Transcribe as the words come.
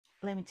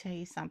let me tell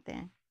you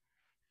something.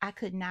 I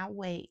could not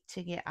wait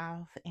to get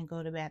off and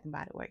go to Bath and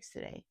Body Works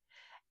today.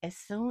 As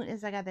soon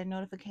as I got that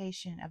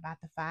notification about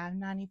the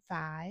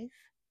 5.95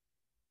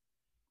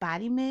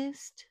 body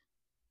mist,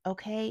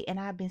 okay, and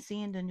I've been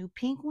seeing the new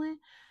pink one,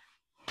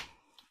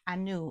 I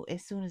knew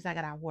as soon as I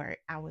got out of work,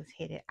 I was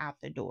headed out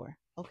the door.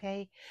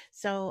 Okay.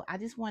 So I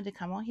just wanted to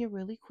come on here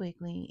really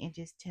quickly and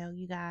just tell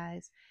you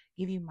guys,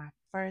 give you my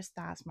first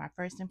thoughts, my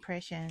first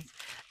impressions.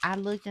 I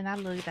looked and I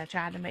looked. I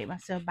tried to make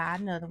myself buy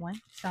another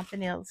one,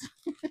 something else.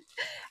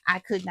 I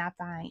could not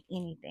find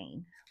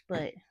anything.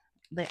 But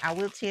I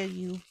will tell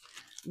you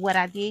what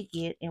I did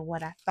get and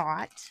what I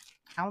thought.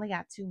 I only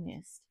got two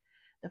missed.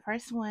 The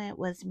first one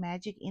was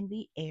Magic in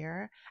the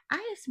Air. I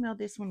had smelled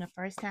this one the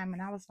first time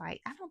and I was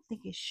like, I don't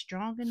think it's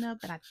strong enough,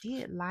 but I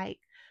did like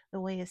the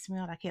way it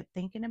smelled. I kept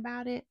thinking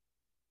about it.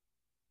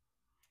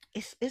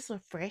 It's a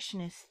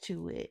freshness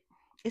to it.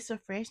 It's a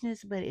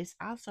freshness, but it's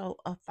also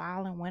a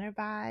fall and winter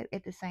vibe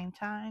at the same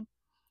time.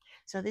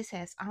 So this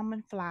has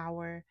almond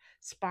flower,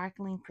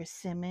 sparkling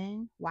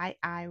persimmon, white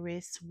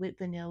iris, with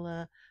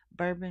vanilla,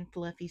 bourbon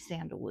fluffy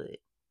sandalwood.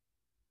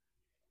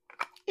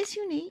 It's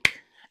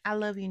unique. I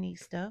love unique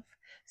stuff.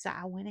 So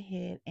I went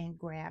ahead and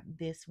grabbed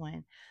this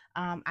one.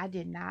 I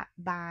did not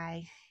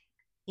buy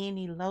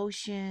any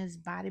lotions,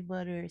 body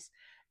butters,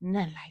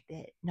 nothing like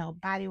that. No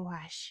body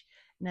wash,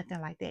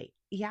 nothing like that.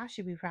 Y'all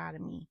should be proud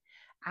of me.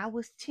 I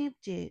was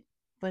tempted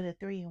for the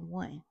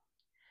 3-in-1.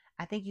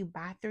 I think you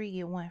buy three,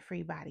 get one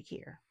free body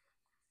care.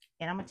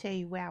 And I'm gonna tell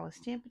you where I was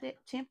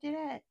tempted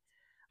at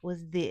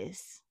was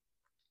this.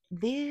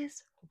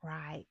 This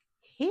right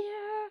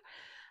here.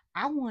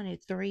 I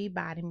wanted three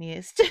body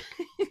mist.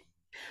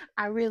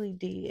 I really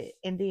did.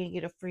 And then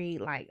get a free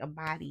like a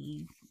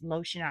body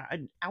lotion.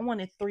 I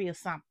wanted three or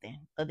something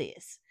of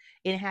this.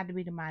 It had to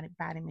be the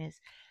body mist.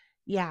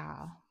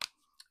 Y'all,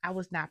 I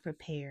was not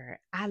prepared.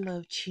 I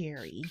love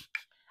cherry.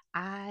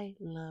 I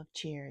love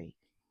cherry.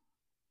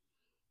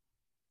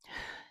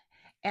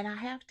 And I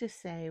have to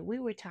say, we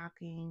were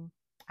talking,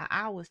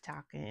 I was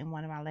talking in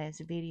one of my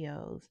last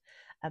videos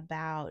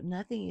about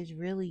nothing is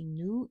really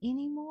new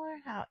anymore.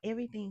 How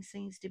everything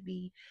seems to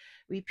be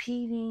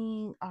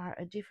repeating or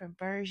a different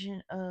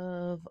version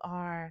of,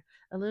 or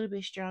a little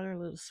bit stronger, a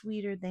little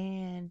sweeter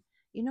than,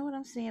 you know what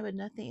I'm saying? But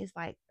nothing is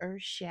like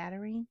earth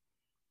shattering.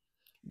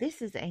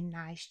 This is a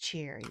nice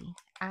cherry.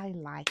 I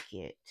like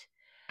it.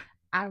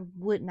 I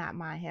would not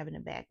mind having a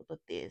backup of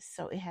this.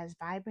 So it has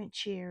vibrant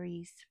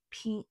cherries,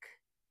 pink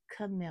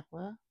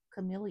camellia,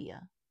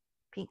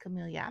 pink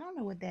camellia. I don't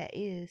know what that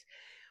is.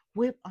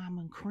 Whipped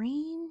almond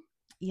cream.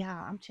 Yeah,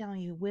 I'm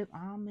telling you, whipped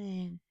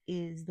almond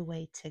is the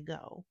way to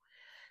go.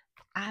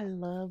 I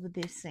love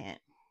this scent.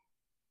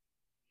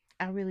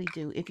 I really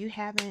do. If you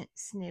haven't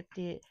sniffed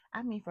it,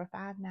 I mean, for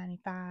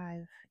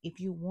 5.95, if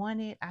you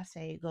want it, I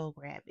say go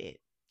grab it.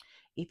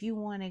 If you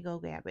want to go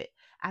grab it.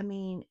 I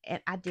mean,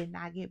 and I did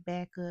not get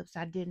backups.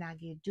 I did not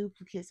get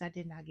duplicates. I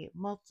did not get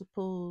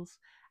multiples.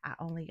 I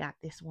only got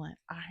this one.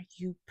 Are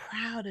you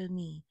proud of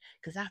me?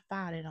 Because I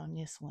fought it on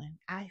this one.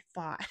 I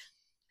fought.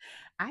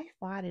 I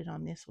fought it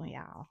on this one,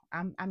 y'all.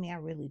 I mean, I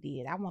really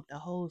did. I want the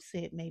whole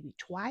set maybe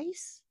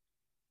twice,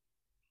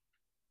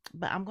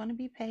 but I'm going to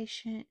be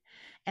patient.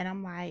 And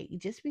I'm like,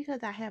 just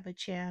because I have a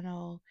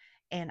channel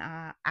and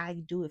I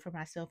do it for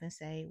myself and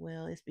say,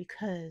 well, it's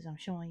because I'm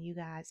showing you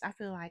guys, I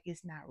feel like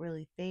it's not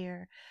really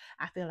fair.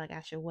 I feel like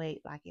I should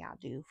wait like y'all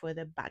do for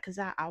the, because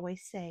I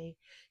always say,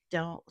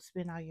 don't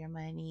spend all your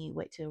money,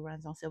 wait till it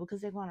runs on sale, because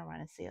they're going to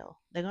run a sale.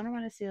 They're going to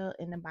run a sale,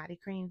 and the body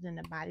creams and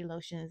the body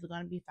lotions are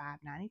going to be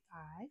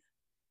 $5.95.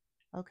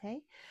 Okay.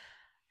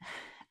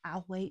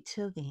 I'll wait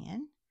till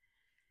then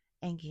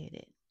and get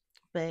it.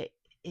 But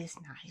it's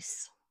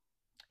nice.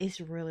 It's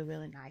really,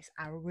 really nice.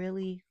 I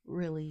really,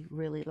 really,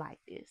 really like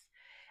this.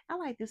 I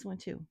like this one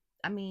too.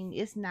 I mean,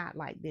 it's not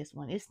like this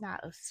one. It's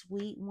not a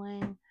sweet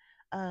one.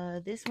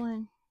 This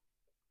one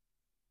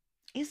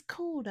is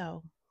cool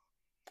though.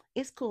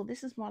 It's cool.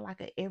 This is more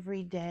like a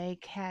everyday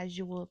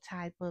casual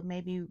type of,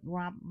 maybe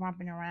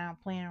romping around,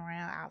 playing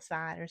around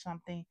outside or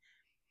something.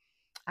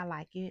 I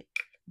like it,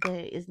 but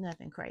it's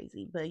nothing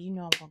crazy. But you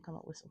know I'm gonna come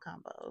up with some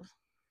combos.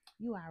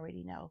 You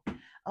already know.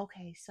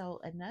 Okay, so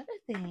another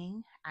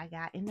thing I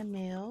got in the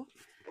mail.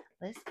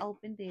 Let's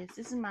open this.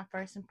 This is my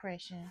first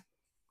impression.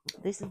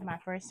 This is my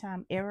first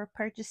time ever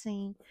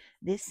purchasing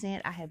this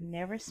scent. I have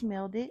never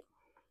smelled it.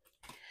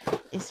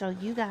 And so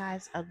you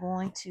guys are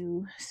going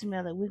to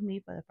smell it with me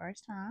for the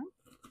first time.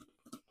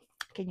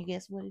 Can you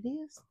guess what it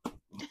is?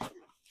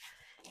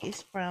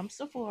 It's from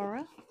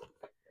Sephora.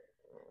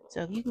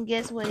 So if you can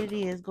guess what it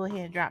is, go ahead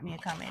and drop me a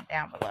comment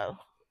down below.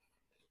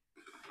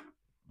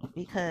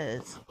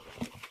 Because,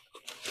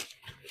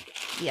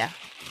 yeah.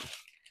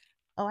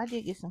 Oh, I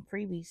did get some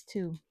freebies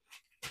too.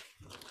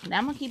 Now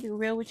I'm going to keep it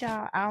real with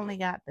y'all. I only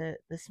got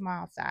the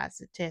small size,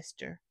 the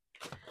tester.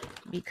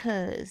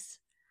 Because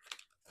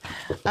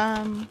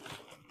um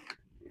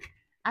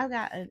I've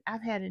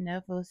had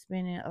enough of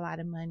spending a lot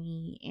of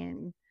money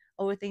and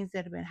over things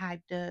that have been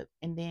hyped up,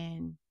 and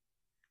then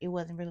it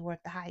wasn't really worth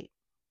the hype.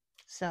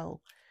 So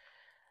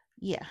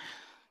yeah,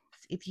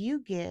 If you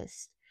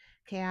guessed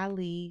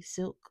ARRIE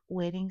Silk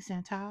Wedding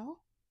Santal,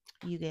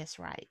 you guessed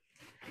right.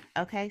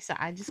 Okay, so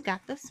I just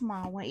got the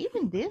small one.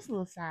 Even this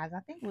little size, I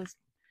think was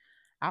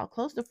out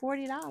close to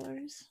 $40.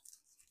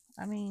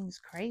 I mean, it's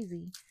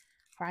crazy.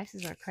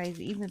 Prices are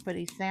crazy, even for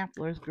these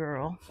samplers,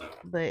 girl.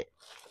 But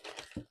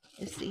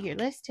let's see here.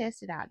 Let's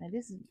test it out. Now,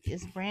 this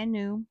is brand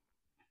new.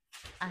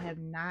 I have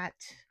not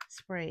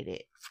sprayed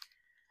it.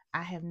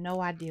 I have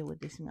no idea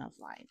what this smells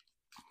like.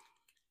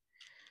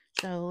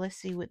 So let's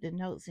see what the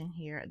notes in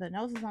here. The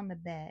notes is on the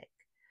back.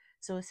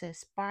 So it says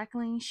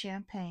sparkling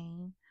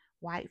champagne,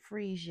 white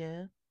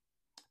freesia,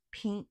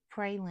 pink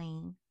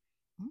praline.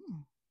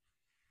 Mm,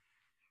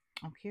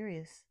 I'm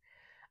curious.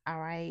 All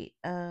right.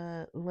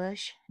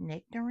 Lush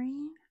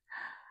nectarine.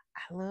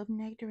 I love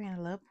nectarine.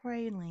 I love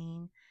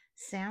praline,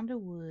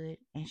 sandalwood,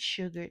 and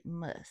sugared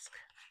musk.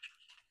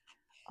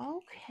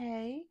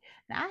 Okay.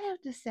 Now I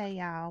have to say,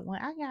 y'all,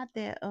 when I got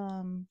that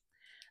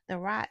the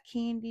rock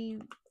candy,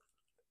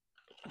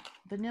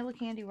 vanilla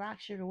candy, rock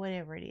sugar,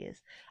 whatever it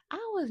is, I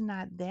was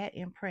not that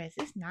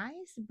impressed. It's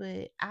nice,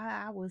 but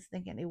I was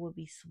thinking it would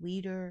be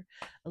sweeter,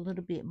 a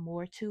little bit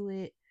more to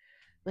it.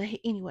 But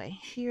anyway,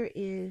 here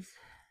is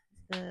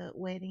the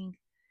wedding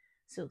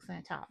silk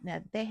top.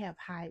 Now they have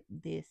hyped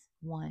this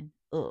one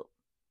up.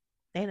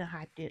 They done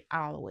hyped it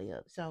all the way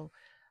up. So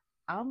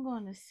I'm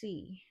gonna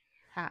see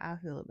how I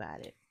feel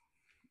about it.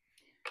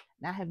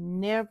 Now, I have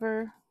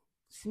never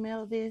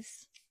smelled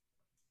this.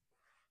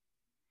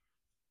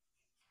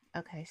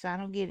 Okay, so I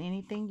don't get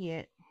anything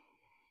yet.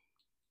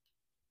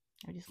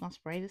 I'm just gonna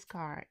spray this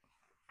card.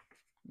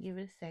 Give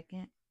it a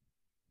second.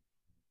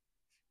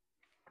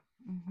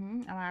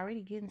 I'm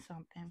already getting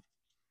something.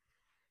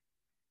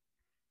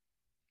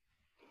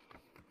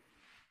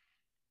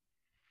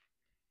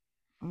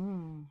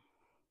 Mmm,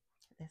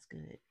 that's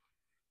good.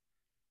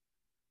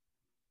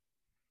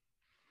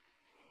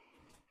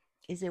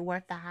 Is it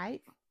worth the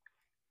hype?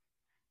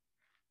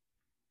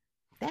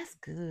 That's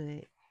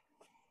good.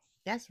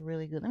 That's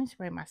really good. Let me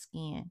spray my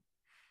skin.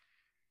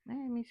 Let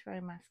me spray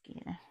my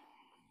skin.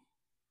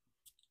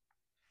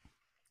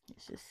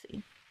 Let's just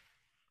see.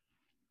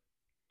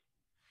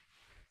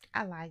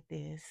 I like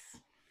this.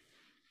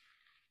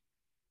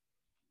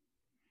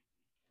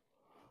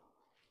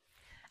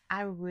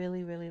 I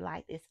really, really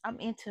like this. I'm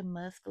into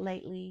musk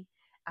lately.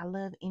 I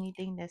love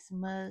anything that's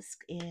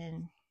musk,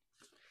 and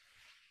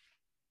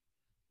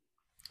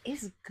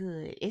it's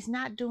good. It's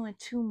not doing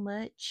too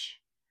much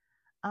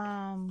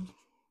um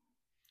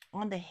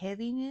on the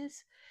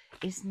heaviness.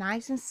 It's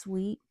nice and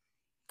sweet.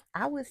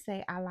 I would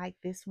say I like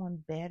this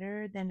one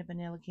better than the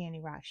vanilla candy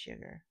rock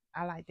sugar.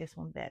 I like this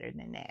one better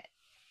than that.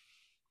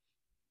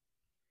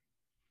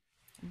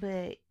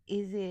 But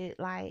is it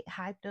like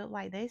hyped up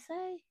like they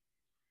say?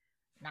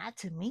 Not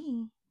to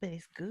me, but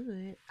it's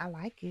good. I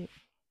like it.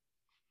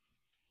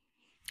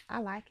 I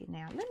like it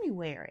now. Let me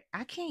wear it.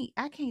 I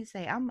can't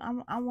say I'm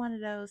one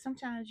of those.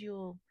 Sometimes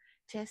you'll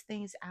test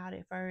things out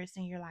at first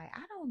and you're like,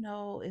 I don't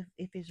know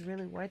if it's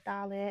really worth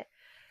all that.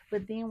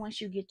 But then once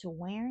you get to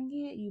wearing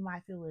it, you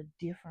might feel a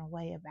different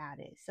way about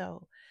it.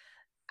 So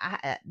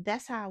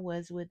that's how I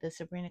was with the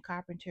Sabrina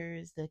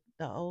Carpenter's the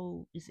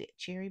old, is it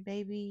Cherry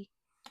Baby?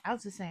 I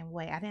was the same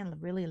way. I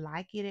didn't really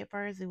like it at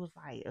first. It was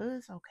like, oh,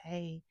 it's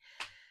okay,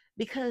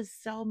 because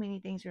so many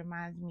things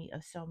reminds me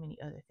of so many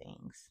other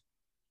things.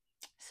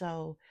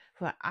 So,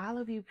 for all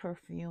of you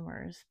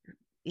perfumers,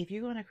 if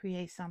you're going to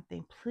create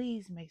something,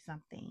 please make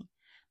something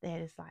that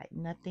is like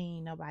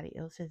nothing nobody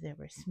else has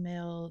ever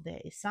smelled,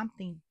 that is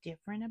something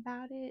different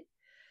about it.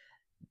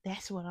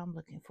 That's what I'm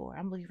looking for.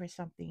 I'm looking for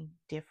something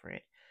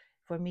different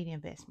for me to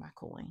invest my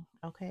coin.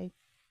 Okay.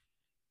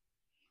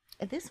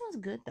 And this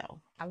one's good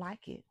though. I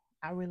like it.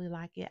 I really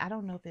like it. I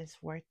don't know if it's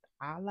worth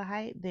all the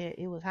hype that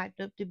it was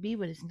hyped up to be,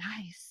 but it's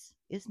nice.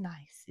 It's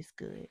nice. It's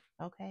good.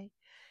 Okay.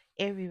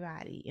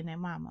 Everybody and their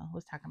mama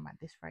was talking about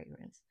this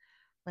fragrance.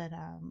 But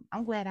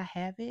I'm glad I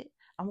have it.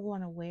 I'm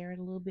going to wear it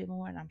a little bit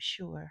more, and I'm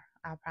sure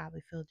I'll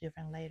probably feel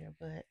different later.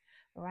 But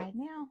right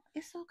now,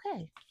 it's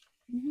okay.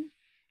 hmm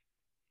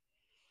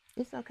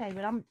It's okay.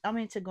 But I'm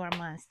into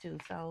gourmands too,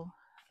 so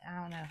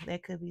I don't know.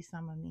 That could be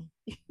some of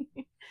me.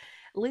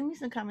 Leave me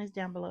some comments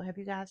down below. Have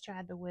you guys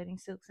tried the Wedding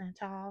Silk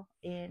Santal?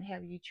 And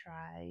have you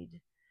tried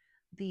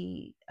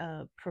the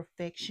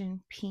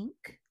Perfection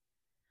Pink?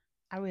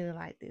 I really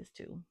like this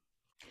too.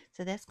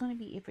 So that's going to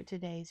be it for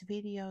today's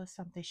video.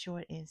 Something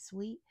short and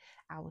sweet.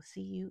 I will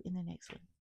see you in the next one.